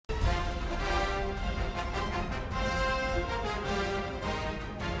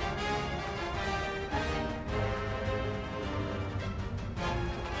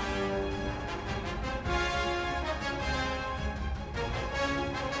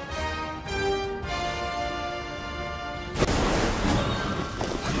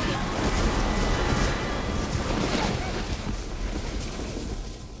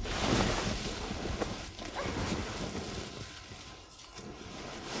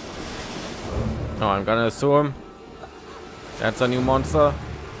No, I'm gonna assume that's a new monster.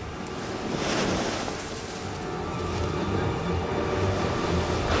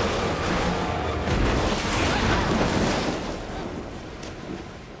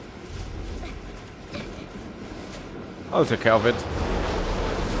 I'll take care of it.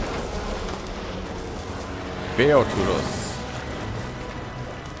 Beotodus.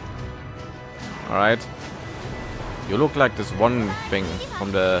 All right. You look like this one thing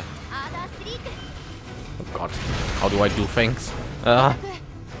from the. Oh God! How do I do things? How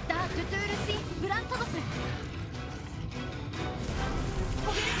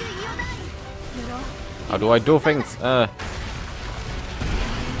do I do things?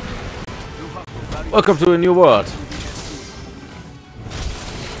 Welcome to a new world.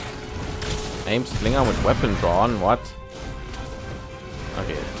 Aim slinger with weapon drawn. What?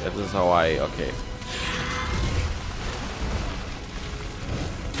 Okay, that is how I. Okay.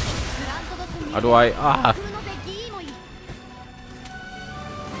 How do I? Ah.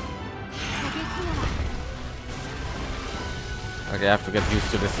 Okay, I have to get used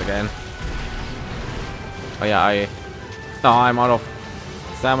to this again. Oh yeah, no, I'm out of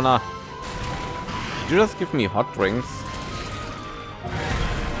stamina. Did you just give me hot drinks?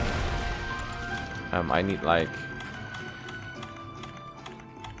 I need like.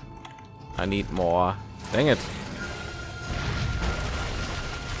 I need more. Dang it.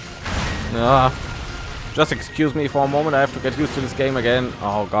 Just excuse me for a moment. I have to get used to this game again.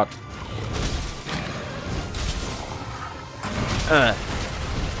 Oh God.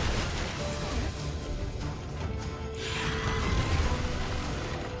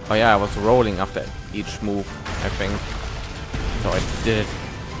 Oh yeah, I was rolling after each move, I think. So I did.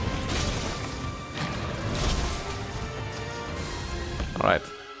 All right,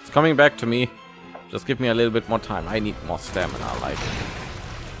 it's coming back to me. Just give me a little bit more time. I need more stamina. Like,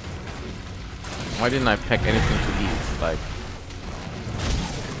 why didn't I pack anything to eat? Like,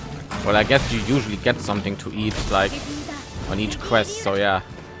 well, I guess you usually get something to eat, like on each quest. So yeah.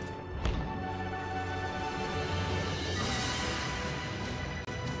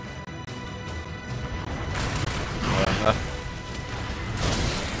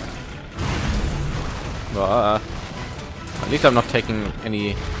 At least I'm not taking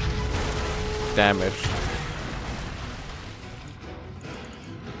any damage.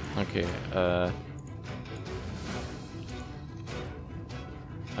 Okay.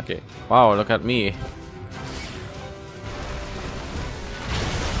 Okay. Wow, look at me.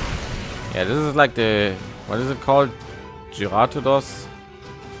 Yeah, this is like the, what is it called? Beotodus.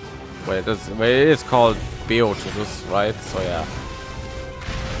 Wait, it is called Beotodus, right? So yeah.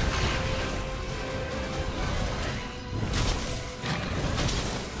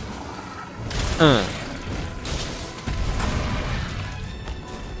 Oh,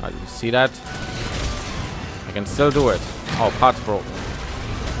 you see that? I can still do it. Oh, parts broken.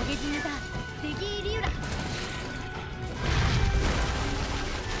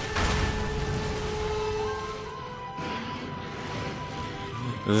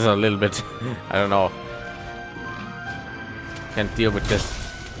 This is a little bit. I don't know. Can't deal with this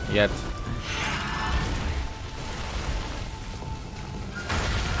yet.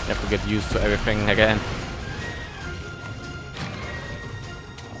 You have to get used to everything again.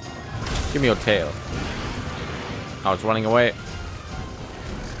 Give me your tail. I was running away.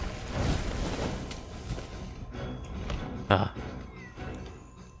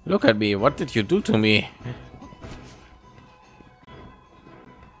 Look at me. What did you do to me?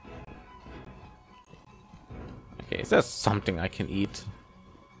 Okay, is there something I can eat?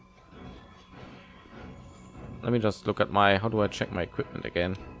 Let me just look at my, how do I check my equipment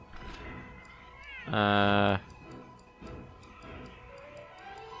again? I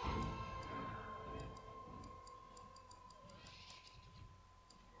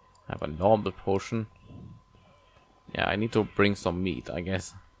have a normal potion. Yeah, I need to bring some meat, I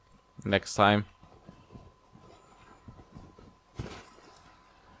guess, next time.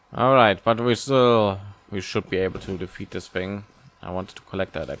 All right, but we should be able to defeat this thing. I wanted to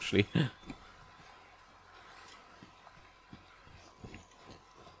collect that actually.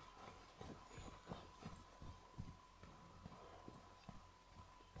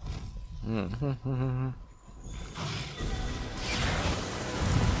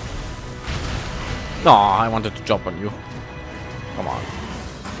 No, I wanted to jump on you. Come on.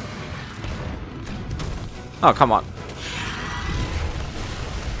 Oh, come on.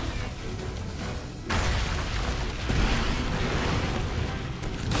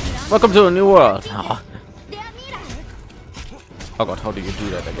 Welcome to a new world. Oh. Oh God, how do you do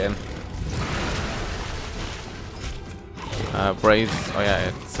that again? Brace. Oh yeah,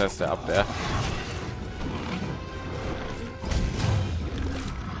 it says they're up there.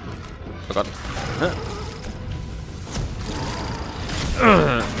 Oh god.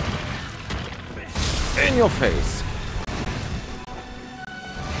 In your face.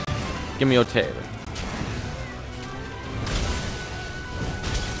 Give me your tail.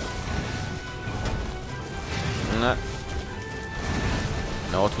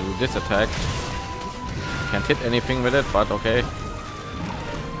 No, to do this attack. Can't hit anything with it, but okay.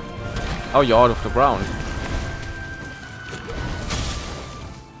 Oh, you're out of the ground.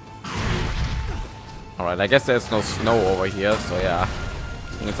 All right, I guess there's no snow over here, so yeah, I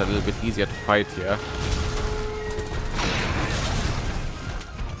think it's a little bit easier to fight here.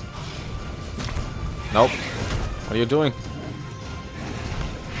 Nope. What are you doing?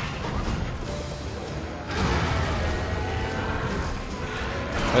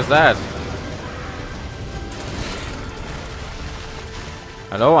 What's that?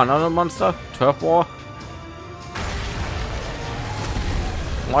 Hello, another monster? Turf war?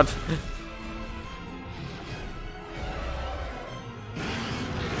 What?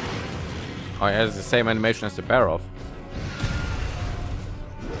 Oh, yeah, it's the same animation as the bear off.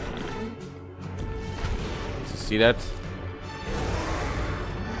 You see that?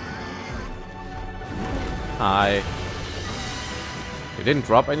 Hi. They didn't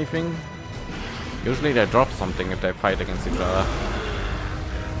drop anything. Usually they drop something if they fight against each other.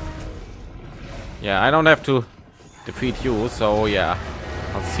 Yeah, I don't have to defeat you, so yeah,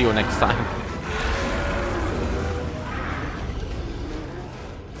 I'll see you next time.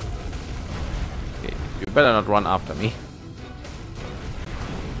 Okay, you better not run after me.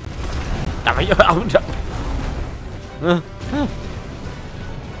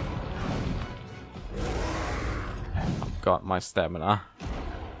 Got my stamina,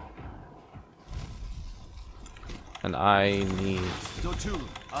 and I need.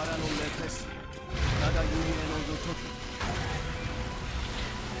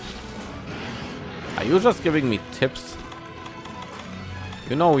 Are you just giving me tips?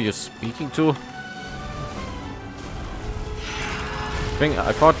 You know who you're speaking to?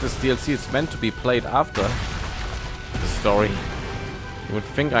 I thought this DLC is meant to be played after the story. You would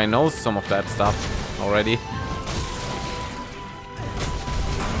think I know some of that stuff already.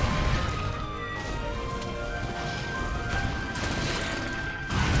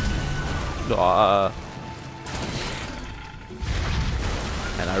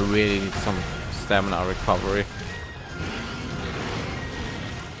 And I really need some stamina recovery.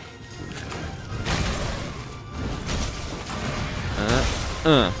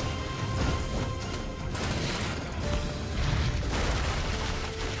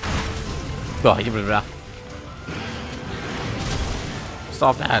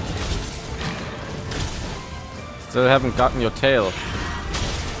 Stop that. Still haven't gotten your tail.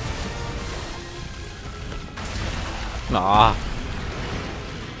 Nah.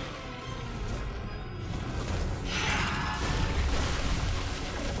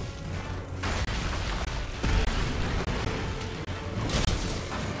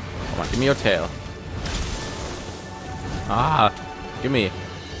 Come on, give me your tail. Ah, give me.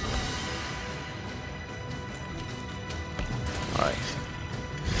 All right.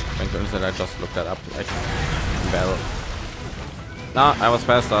 Thank goodness that I just looked that up. Like, well, nah, I was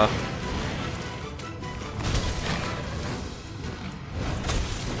faster.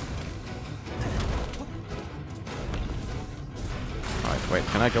 Wait,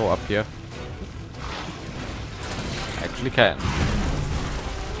 can I go up here? I actually can.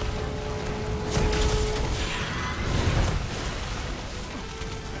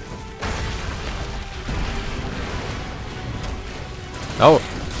 No.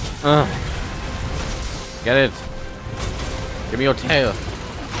 Get it. Give me your tail.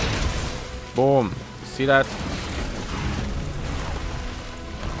 Boom. See that?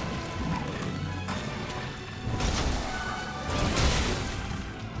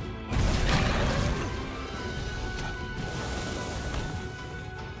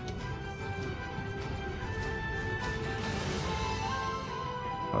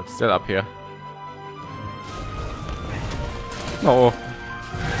 Oh, it's still up here. No.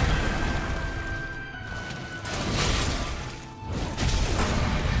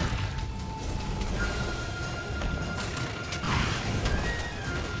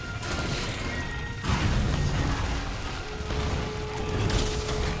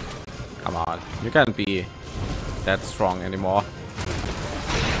 Come on, you can't be that strong anymore.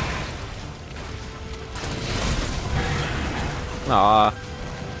 Ah.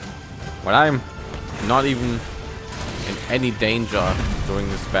 Well, I'm not even in any danger during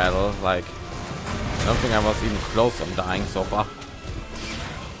this battle. Like, I don't think I was even close on dying so far.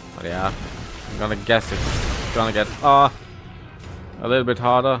 But yeah, I'm gonna guess it's gonna get a little bit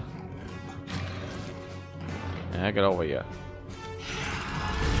harder. Yeah, get over here.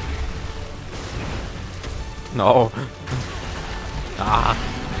 No. Ah.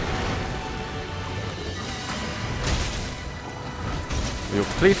 Will you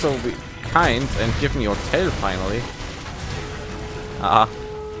please so be kind and give me your tail finally? Ah.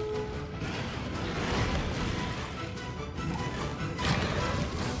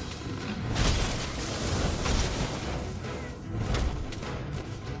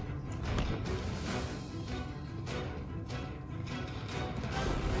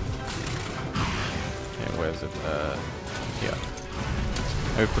 Okay, where is it? Here.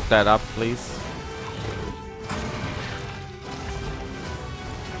 Can we put that up, please?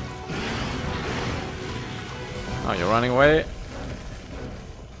 Oh, you're running away.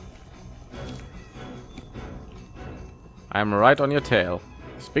 I'm right on your tail.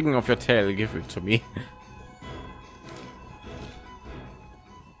 Speaking of your tail, give it to me.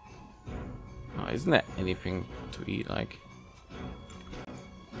 Oh, isn't there anything to eat? Like,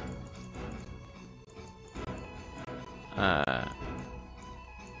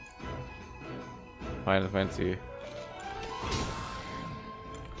 Final Fantasy.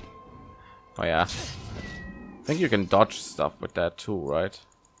 Oh yeah, I think you can dodge stuff with that too, right?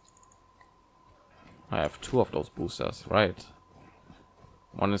 I have 2 of those boosters, right?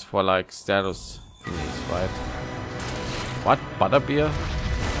 One is for like status thingies, right? What? Butterbeer?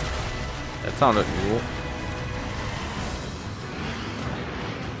 That sounded new.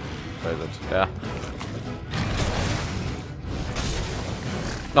 Where is it? Yeah.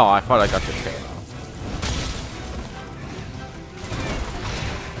 No, I thought I got your tail.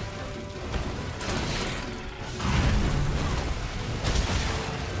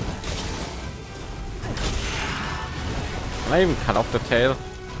 Can I even cut off the tail?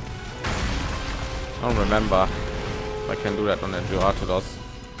 I don't remember if I can do that on the Beotodus.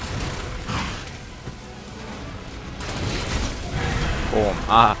 Boom.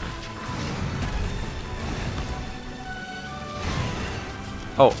 Ah.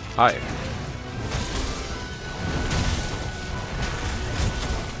 Oh, hi.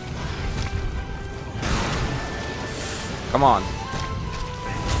 Come on.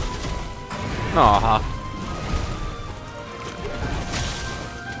 No.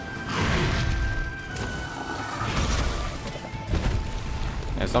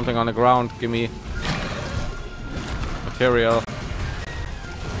 There's something on the ground. Give me material.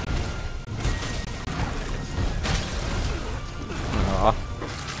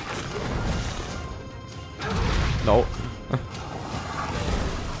 No.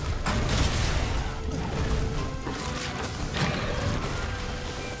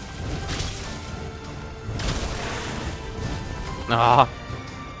 Ah.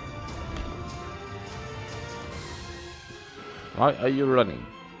 Why are you running?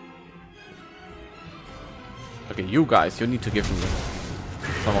 Okay, you guys, you need to give me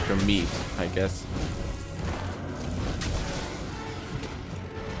some of your meat, I guess.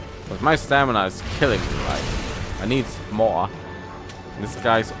 But my stamina is killing me, right? I need more. This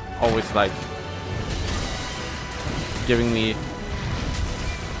guy's always like giving me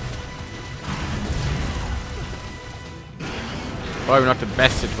probably not the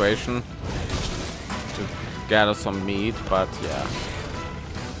best situation to gather some meat, but yeah.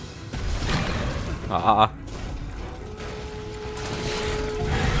 Ah.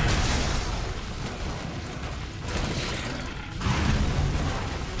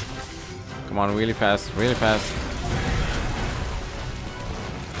 Come on, really fast, really fast.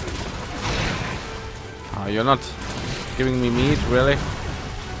 Oh, you're not giving me meat, really?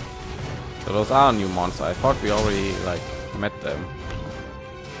 So those are new monsters. I thought we already like met them.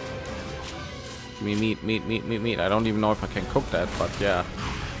 Give me meat, meat, meat, meat, meat. I don't even know if I can cook that, but yeah.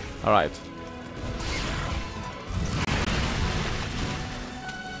 All right.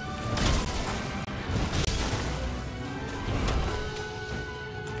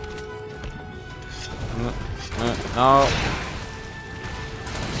 No.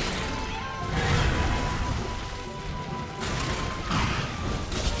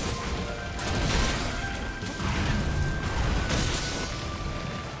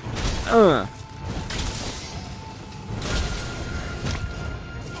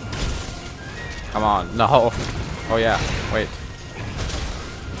 Come on. No. Oh yeah. Wait.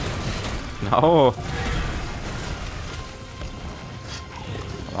 No.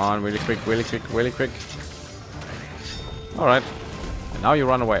 Come on, really quick, really quick, really quick. All right. Now you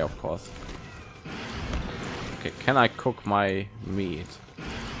run away, of course. Okay, can I cook my meat?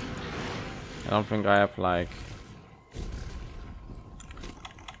 I don't think I have like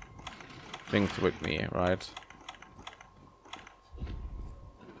things with me, right?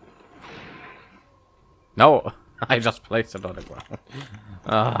 No. I just placed it on the ground.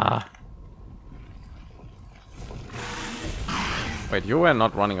 Ah. Wait, you were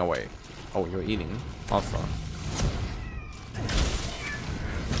not running away. Oh, you're eating also.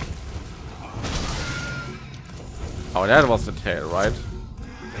 Oh, that was the tail, right?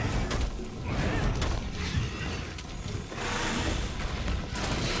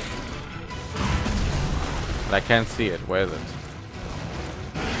 I can't see it. Where is it?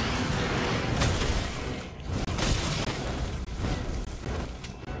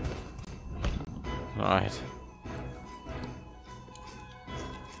 All right.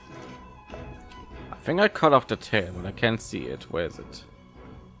 I think I cut off the tail, but I can't see it. Where is it?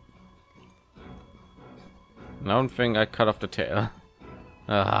 I don't think I cut off the tail.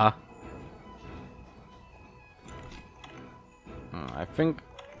 I think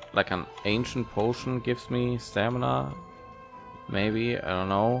like an ancient potion gives me stamina, maybe, I don't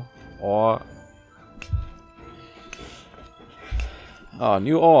know, or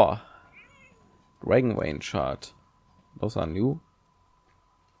new ore, dragon vein shard. Those are new.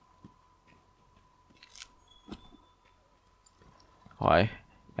 I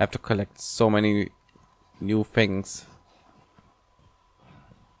have to collect so many new things.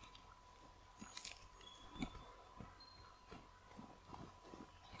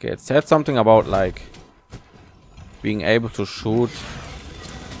 Okay, it said something about like being able to shoot.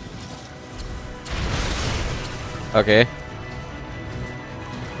 Okay.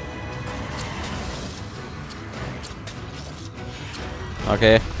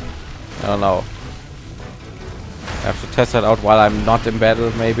 Okay. I don't know. I have to test that out while I'm not in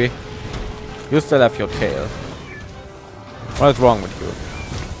battle, maybe. You still have your tail. What is wrong with you?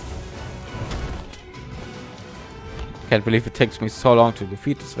 Can't believe it takes me so long to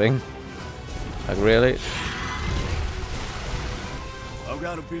defeat this thing. Like, really? I've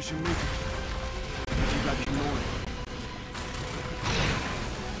got a piece of meat.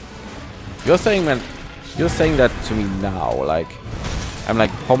 You're saying that to me now, like I'm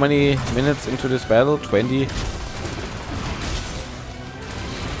like how many minutes into this battle? 20.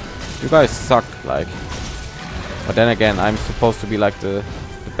 You guys suck, like. But then again, I'm supposed to be like the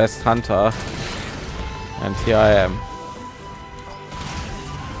best hunter, and here I am.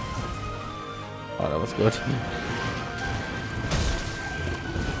 Oh, that was good.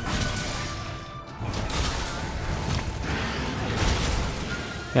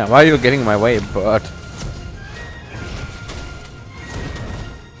 Yeah, why are you getting in my way, bird?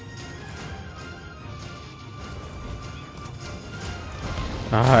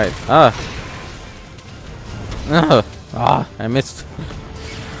 All right. I missed.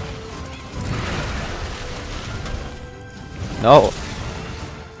 No.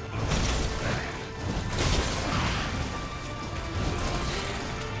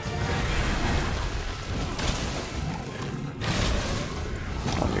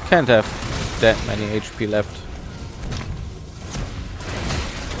 You can't have that many HP left.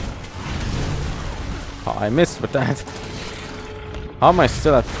 Oh, I missed with that. How am I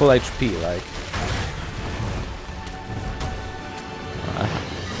still at full HP? Like,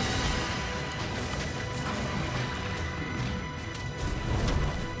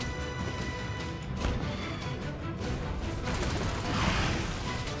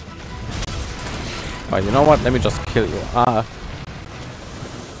 oh, you know what? Let me just kill you.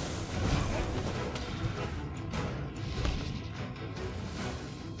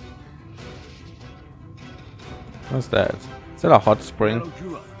 What's that? Is that a hot spring?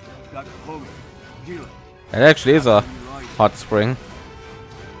 It actually is a hot spring.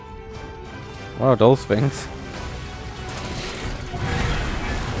 What are those things?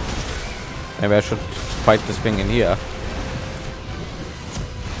 Maybe I should fight this thing in here.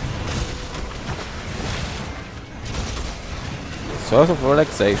 Source of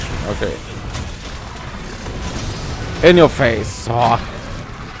relaxation. Okay. In your face. Oh.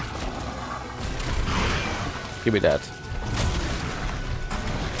 Give me that.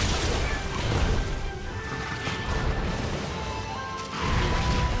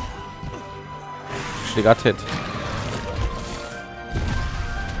 She got hit.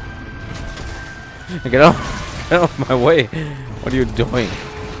 Get off my way. What are you doing?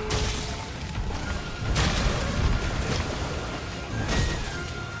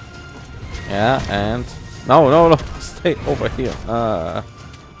 Yeah, and no, stay over here.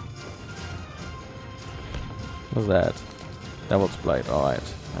 What's that? Devil's Blade. All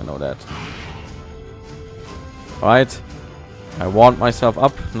right, I know that. All right, I warmed myself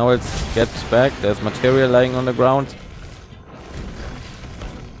up. Now let's get back. There's material lying on the ground.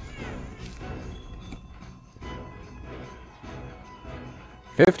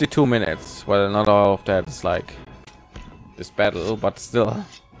 $52 minutes. Well, not all of that is like this battle, but still.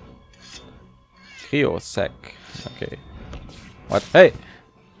 Cryo sec. Okay. What? Hey.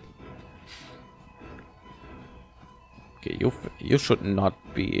 Okay, you should not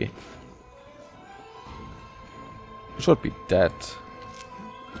be. You should be dead.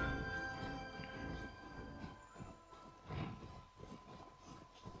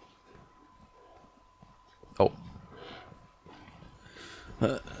 Oh.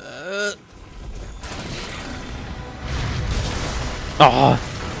 Oh,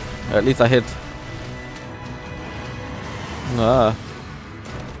 at least I hit. You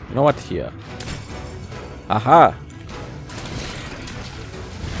know what? Here. Aha.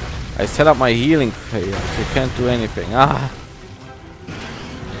 I set up my healing phase. You can't do anything. Ah.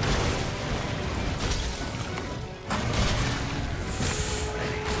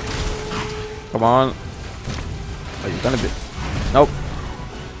 Come on. Are you gonna be? Nope.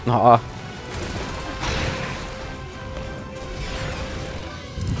 Ah.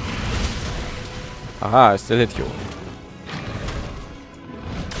 Aha, I still hit you.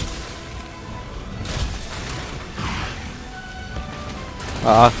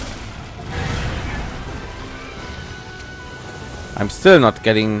 Ah. I'm still not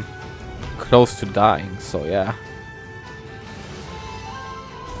getting close to dying, so yeah.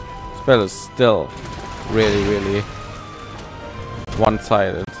 Spell is still really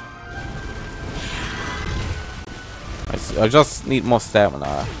one-sided. I just need more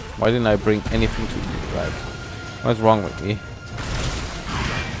stamina. Why didn't I bring anything to eat? Like, what's wrong with me?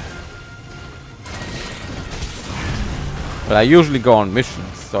 But I usually go on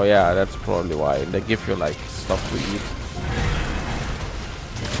missions, so yeah, that's probably why they give you like stuff to eat.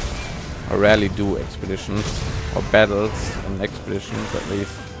 I rarely do expeditions or battles on expeditions, at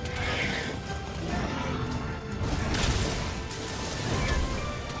least.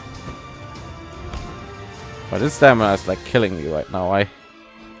 But this stamina is like killing me right now. I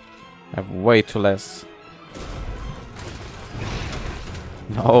have way too less.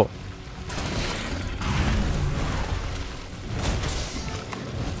 No.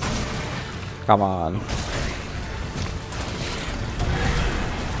 Come on.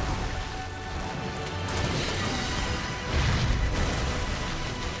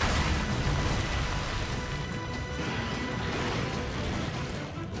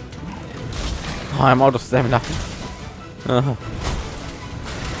 Oh, I'm out of stamina.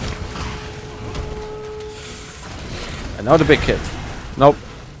 And now the big hit. Nope.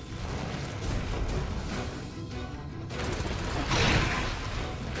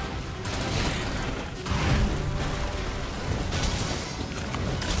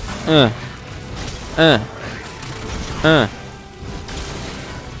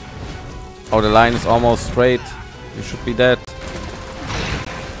 Oh, the line is almost straight. You should be dead.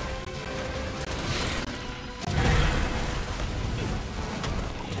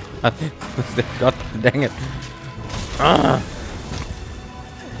 God dang it. All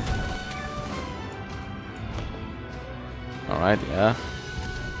right, yeah.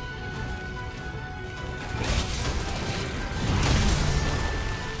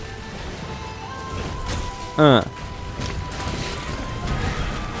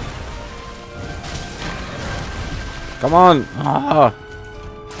 Come on. Ah.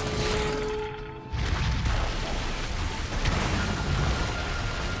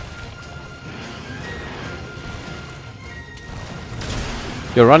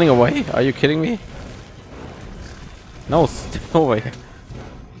 You're running away? Are you kidding me? No, no way.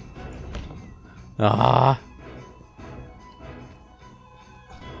 Ah.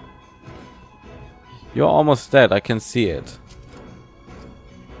 You're almost dead. I can see it.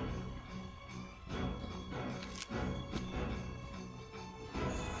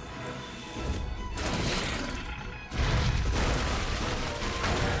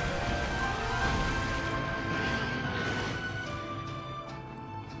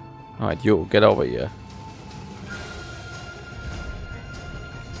 All right, you get over here.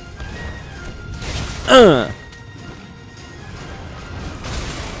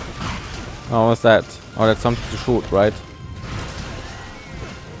 Oh, what's that? Oh, that's something to shoot, right?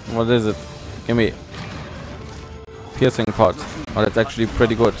 What is it? Give me piercing pot. Oh, that's actually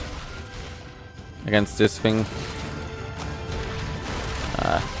pretty good against this thing.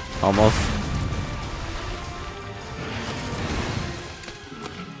 Almost.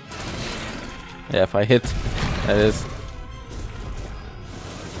 Yeah, if I hit, that is.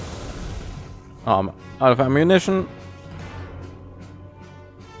 Out of ammunition.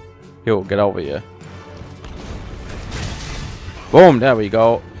 Yo, get over here. Boom, there we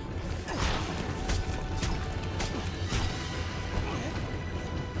go.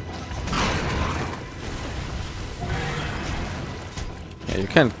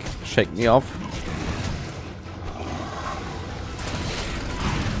 can't shake me off.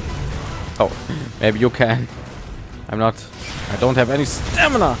 Oh, maybe you can. I'm not. I don't have any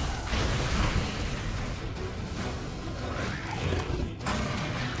stamina.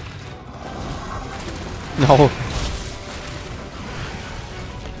 No.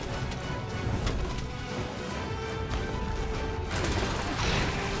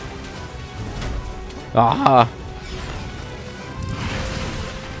 Ah.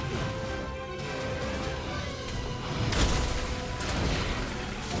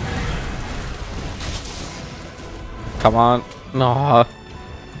 Come on. No.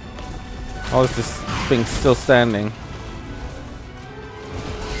 How is this thing still standing?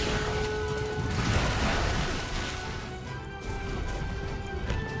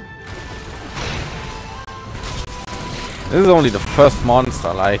 This is only the first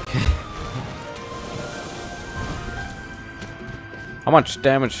monster, like. How much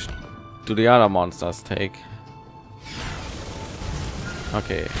damage do the other monsters take?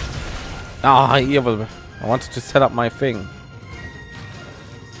 Okay. Ah, evil. I wanted to set up my thing.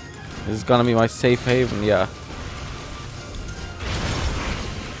 This is gonna be my safe haven, yeah.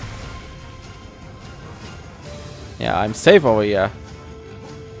 Yeah, I'm safe over here.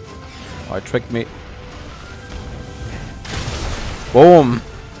 Oh, it tricked me. Boom!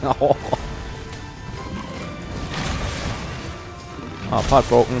 Oh. Oh, part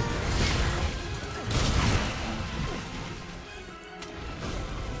broken.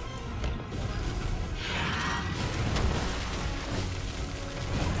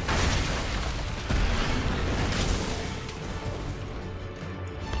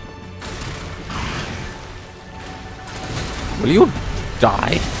 Will you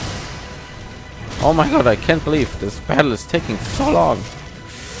die? Oh my god, I can't believe this battle is taking so long.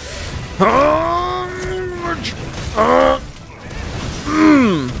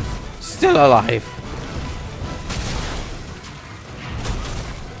 Still alive.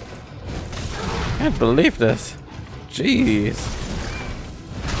 Can't believe this. Jeez.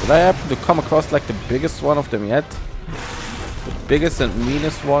 Did I happen to come across like the biggest one of them yet? The biggest and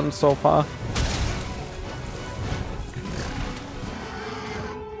meanest one so far?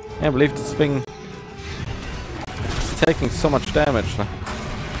 Can't believe this thing is taking so much damage. I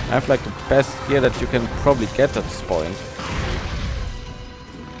have like the best gear that you can probably get at this point.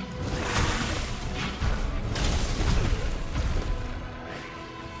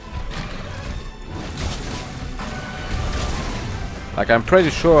 Like, I'm pretty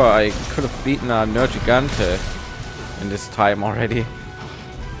sure I could have beaten a Nergigante in this time already.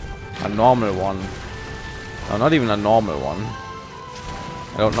 A normal one. No, not even a normal one.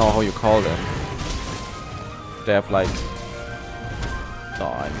 I don't know how you call them. They have like...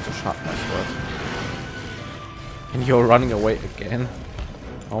 Oh, I need to sharpen my sword. And you're running away again.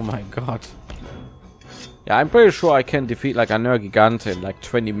 Oh my god. Yeah, I'm pretty sure I can defeat like a Nergigante in like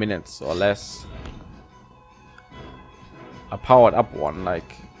 20 minutes or less. A powered up one,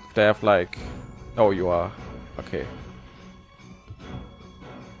 like if they have like... Oh, you are... Okay.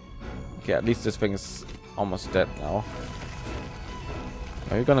 Okay, at least this thing is almost dead now.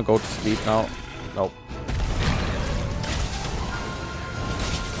 Are you gonna go to sleep now? Nope.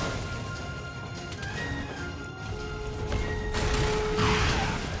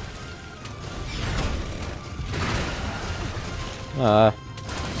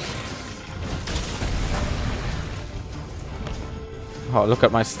 Oh, look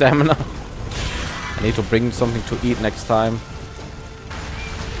at my stamina. I need to bring something to eat next time.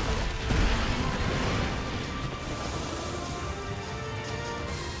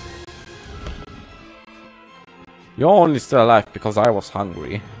 You're only still alive because I was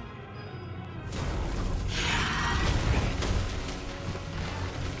hungry.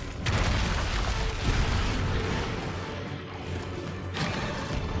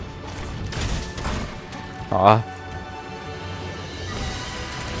 Ah.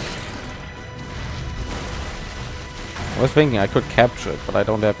 I was thinking I could capture it, but I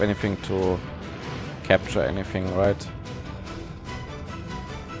don't have anything to capture anything, right?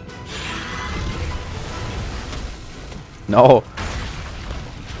 No.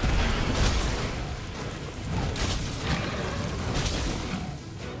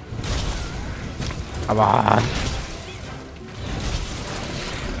 Come on.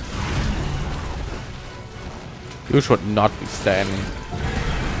 You should not be standing.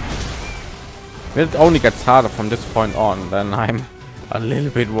 It only gets harder from this point on, then I'm a little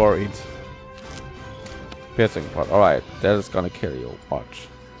bit worried. Piercing pot. Alright, that is gonna kill you. Watch.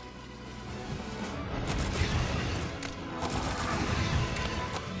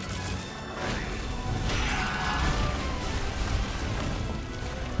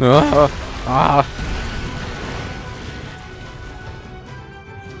 Ah.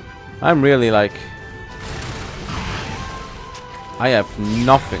 I'm really like, I have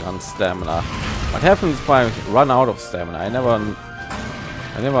nothing on stamina. What happens if I run out of stamina? I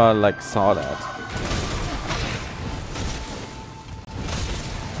never like saw that.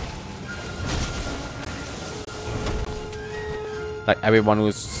 Like everyone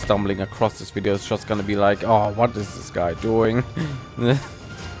who's stumbling across this video is just gonna be like, oh, what is this guy doing?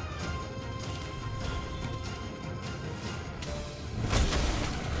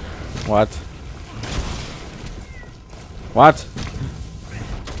 What? What?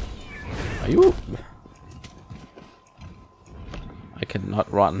 Are you? I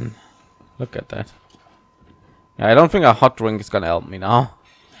cannot run. Look at that. Yeah, I don't think a hot drink is gonna help me now.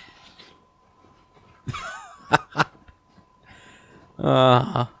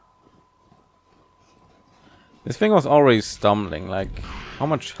 This thing was already stumbling. Like, how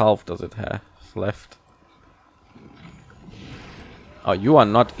much health does it have left? Oh, you are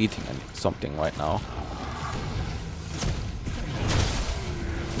not eating something right now.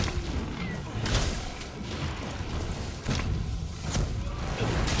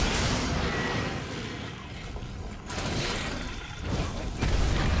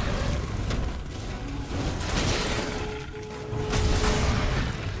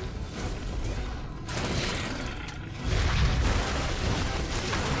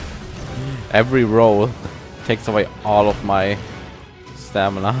 Every roll takes away all of my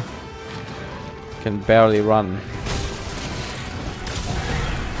stamina. Can barely run.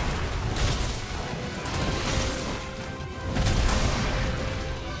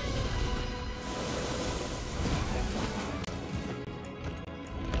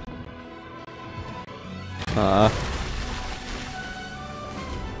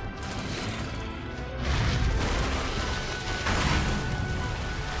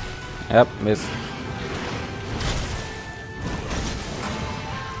 Yep, miss.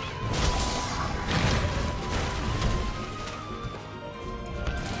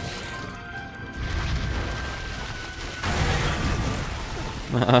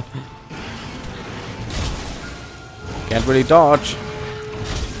 Can't really dodge.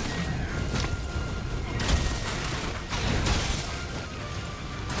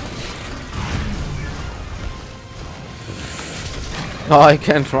 Oh, I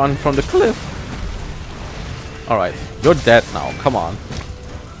can't run from the cliff. All right, you're dead now. Come on.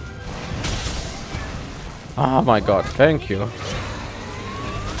 Oh my god, thank you.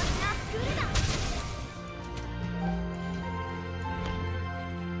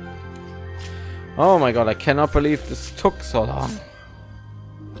 Oh my god, I cannot believe this took so long.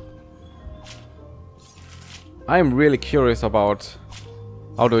 I'm really curious about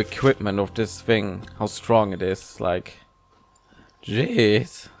how the equipment of this thing, how strong it is. Like,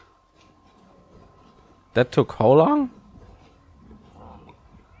 jeez, that took how long?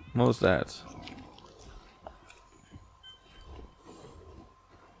 What was that?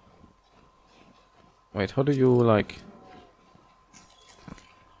 Wait, how do you like?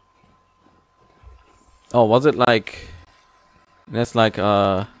 Oh, was it like? There's like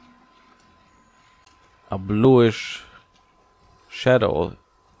a bluish shadow.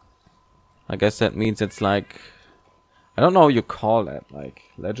 I guess that means it's like, I don't know how you call that,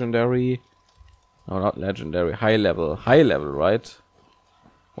 like legendary. No, not legendary. High level, right?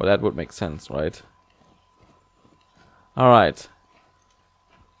 Well, that would make sense, right? All right.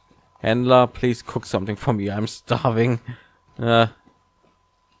 Handler, please cook something for me. I'm starving.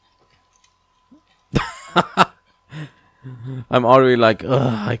 I'm already like,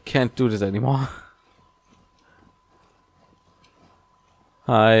 I can't do this anymore.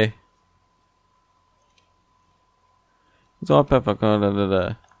 Hi. So pepper.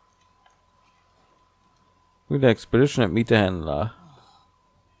 With the expedition and meet the handler.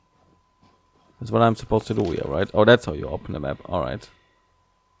 That's what I'm supposed to do here, right? Oh, that's how you open the map. All right.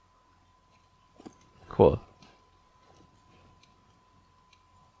 Cool.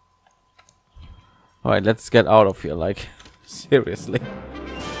 All right, let's get out of here. Like, seriously.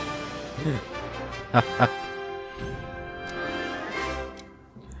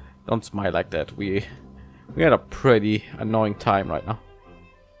 Don't smile like that. We had a pretty annoying time right now.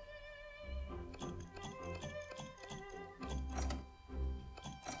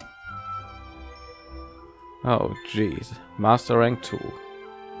 Oh jeez, master rank 2.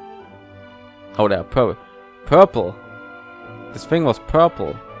 Oh, they're purple. This thing was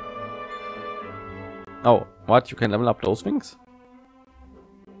purple. Oh, what? You can level up those things?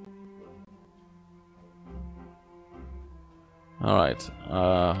 All right,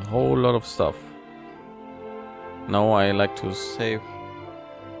 a whole lot of stuff. Now I like to save.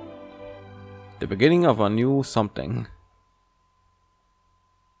 The beginning of a new something.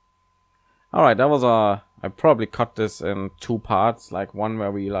 All right, that was I probably cut this in 2 parts, like one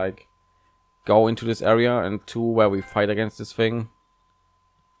where we like go into this area and 2 where we fight against this thing.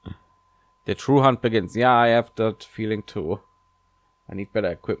 The true hunt begins. Yeah, I have that feeling too. I need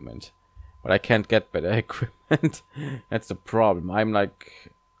better equipment, but I can't get better equipment. That's the problem. I'm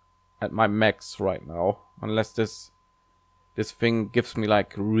like at my max right now, unless this thing gives me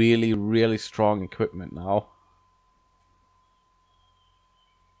like really strong equipment now.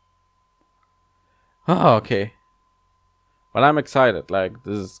 Oh, okay. Well, I'm excited. Like,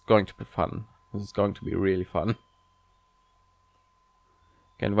 this is going to be fun. This is going to be really fun.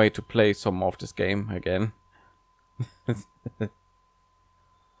 Can't wait to play some more of this game again.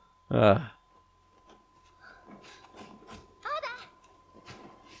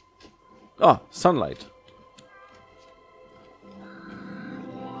 Oh, sunlight.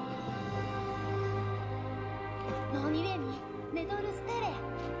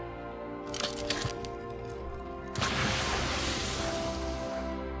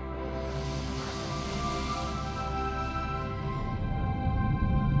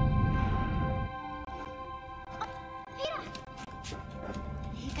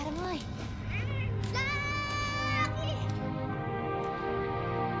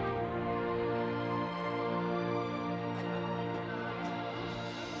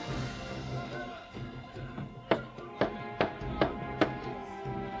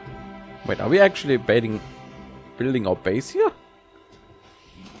 Wait, are we actually building our base here?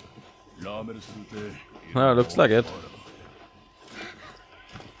 No, looks like it.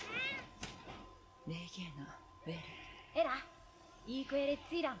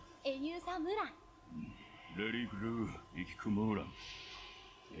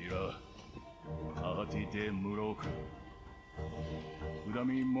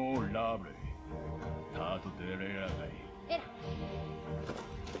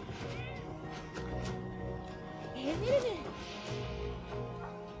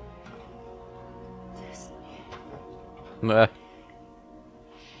 Nah.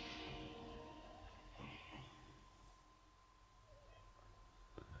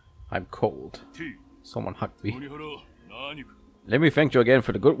 I'm cold. Someone hugged me. Let me thank you again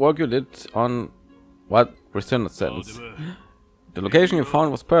for the good work you did on what Resistance. The location you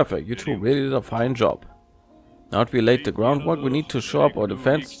found was perfect. You two really did a fine job. Now that we laid the groundwork, we need to show up our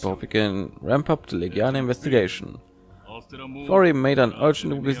defense so we can ramp up the Legiana investigation. Flori made an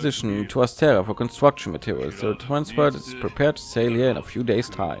urgent requisition to Astera for construction materials, so the transport is prepared to sail here in a few days'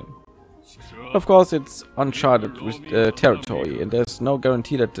 time. Of course, it's uncharted territory, and there's no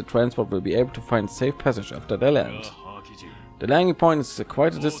guarantee that the transport will be able to find safe passage after they land. The landing point is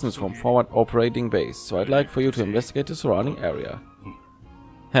quite a distance from forward operating base, so I'd like for you to investigate the surrounding area.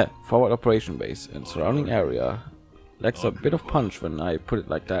 Heh, forward operation base and surrounding area. Lacks a bit of punch when I put it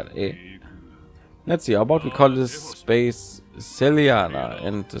like that, eh? Let's see, how about we call this space Celiana,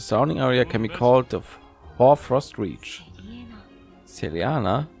 and the surrounding area can be called the Hoarfrost Reach.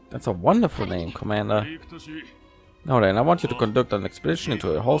 Celiana? That's a wonderful name, Commander. Now then, I want you to conduct an expedition into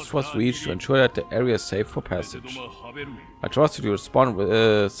the Hoarfrost Reach to ensure that the area is safe for passage. I trust you to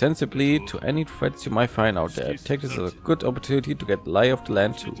respond sensibly to any threats you might find out there. Take this as a good opportunity to get the lie of the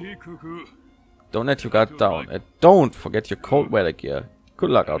land too. Don't let your guard down, and don't forget your cold weather gear.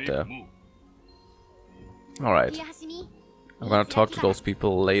 Good luck out there. Alright, I'm gonna talk to those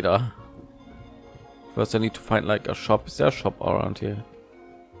people later. First I need to find like a shop. Is there a shop around here?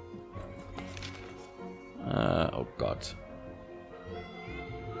 Oh god.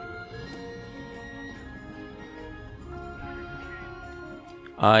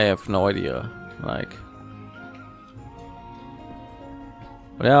 I have no idea. Like,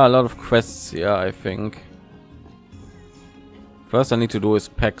 but there are a lot of quests here, I think. First I need to do is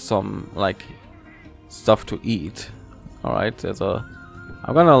pack some like stuff to eat. All right,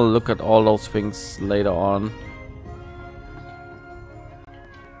 I'm gonna look at all those things later on.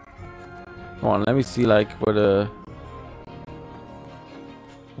 Come on, let me see like where the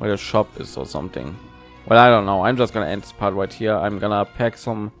shop is or something. Well, I don't know. I'm just gonna end this part right here. I'm gonna pack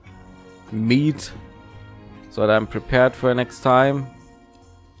some meat so that I'm prepared for next time.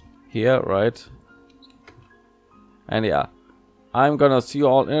 Here, right? And yeah, I'm gonna see you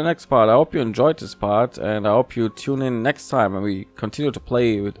all in the next part. I hope you enjoyed this part, and I hope you tune in next time when we continue to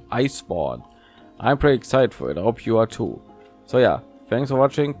play with Iceborne. I'm pretty excited for it. I hope you are too. So yeah, thanks for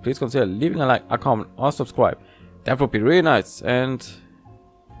watching. Please consider leaving a like, a comment, or subscribe. That would be really nice. And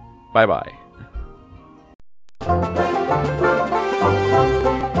bye bye.